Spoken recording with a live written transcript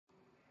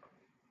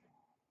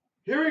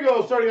Here we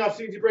go, starting off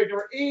CNC break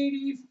number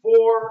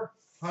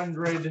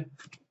 8400.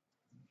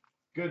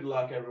 Good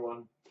luck,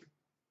 everyone.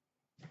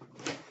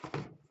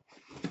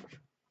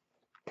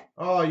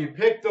 Oh, you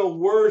picked the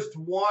worst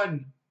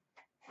one.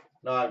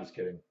 No, I'm just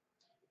kidding.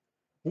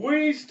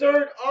 We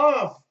start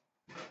off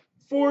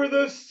for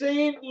the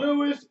St.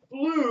 Louis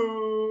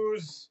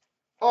Blues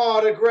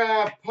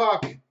autograph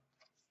puck,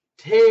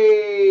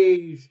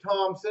 Tage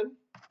Thompson.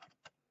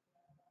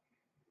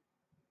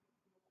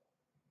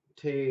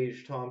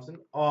 Tage Thompson,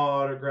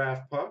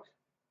 autograph puck.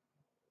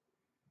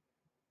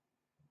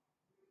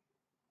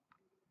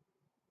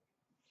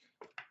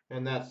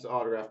 And that's the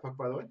autograph puck,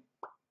 by the way.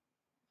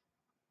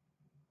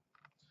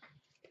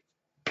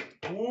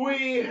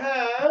 We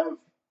have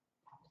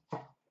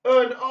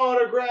an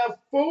autograph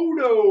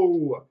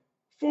photo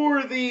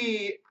for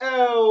the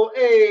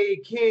LA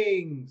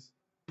Kings,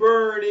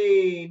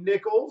 Bernie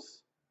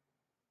Nichols.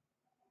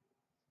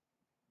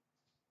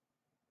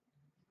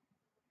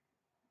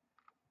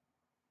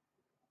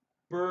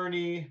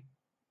 Bernie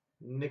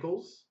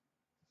Nichols.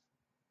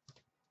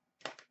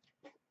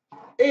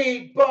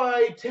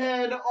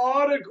 8x10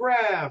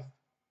 autograph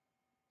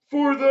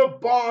for the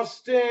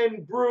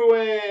Boston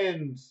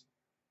Bruins,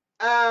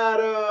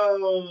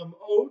 Adam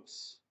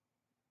Oates.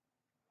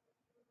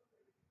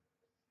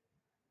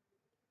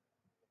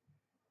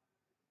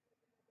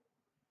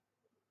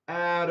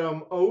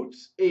 Adam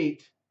Oates,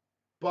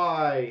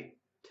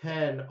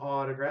 8x10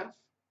 autograph.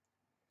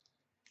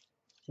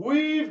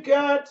 We've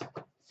got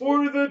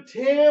for the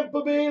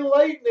Tampa Bay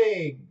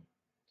Lightning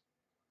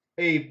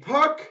a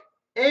puck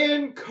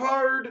and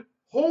card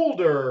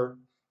holder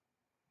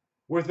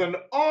with an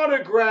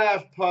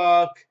autograph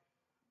puck,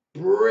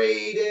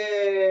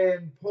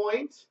 Braden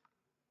Point.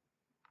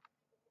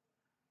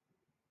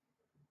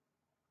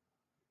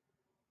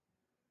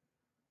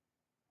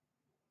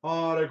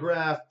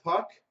 Autograph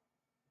puck,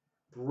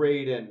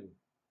 Braden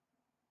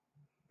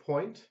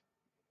Point.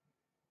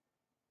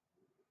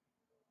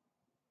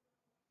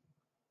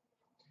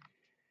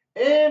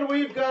 And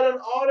we've got an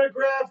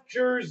autograph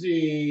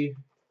jersey.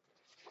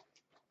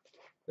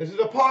 This is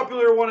a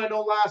popular one I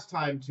know last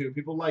time too.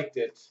 People liked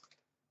it.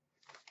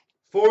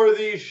 For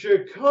the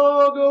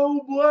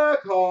Chicago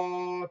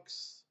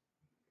Blackhawks,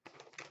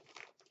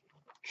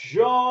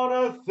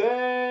 Jonathan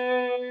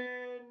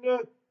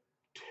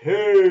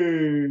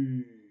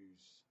Toews.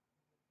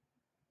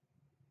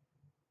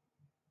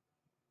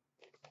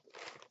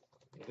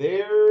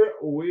 There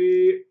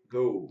we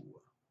go.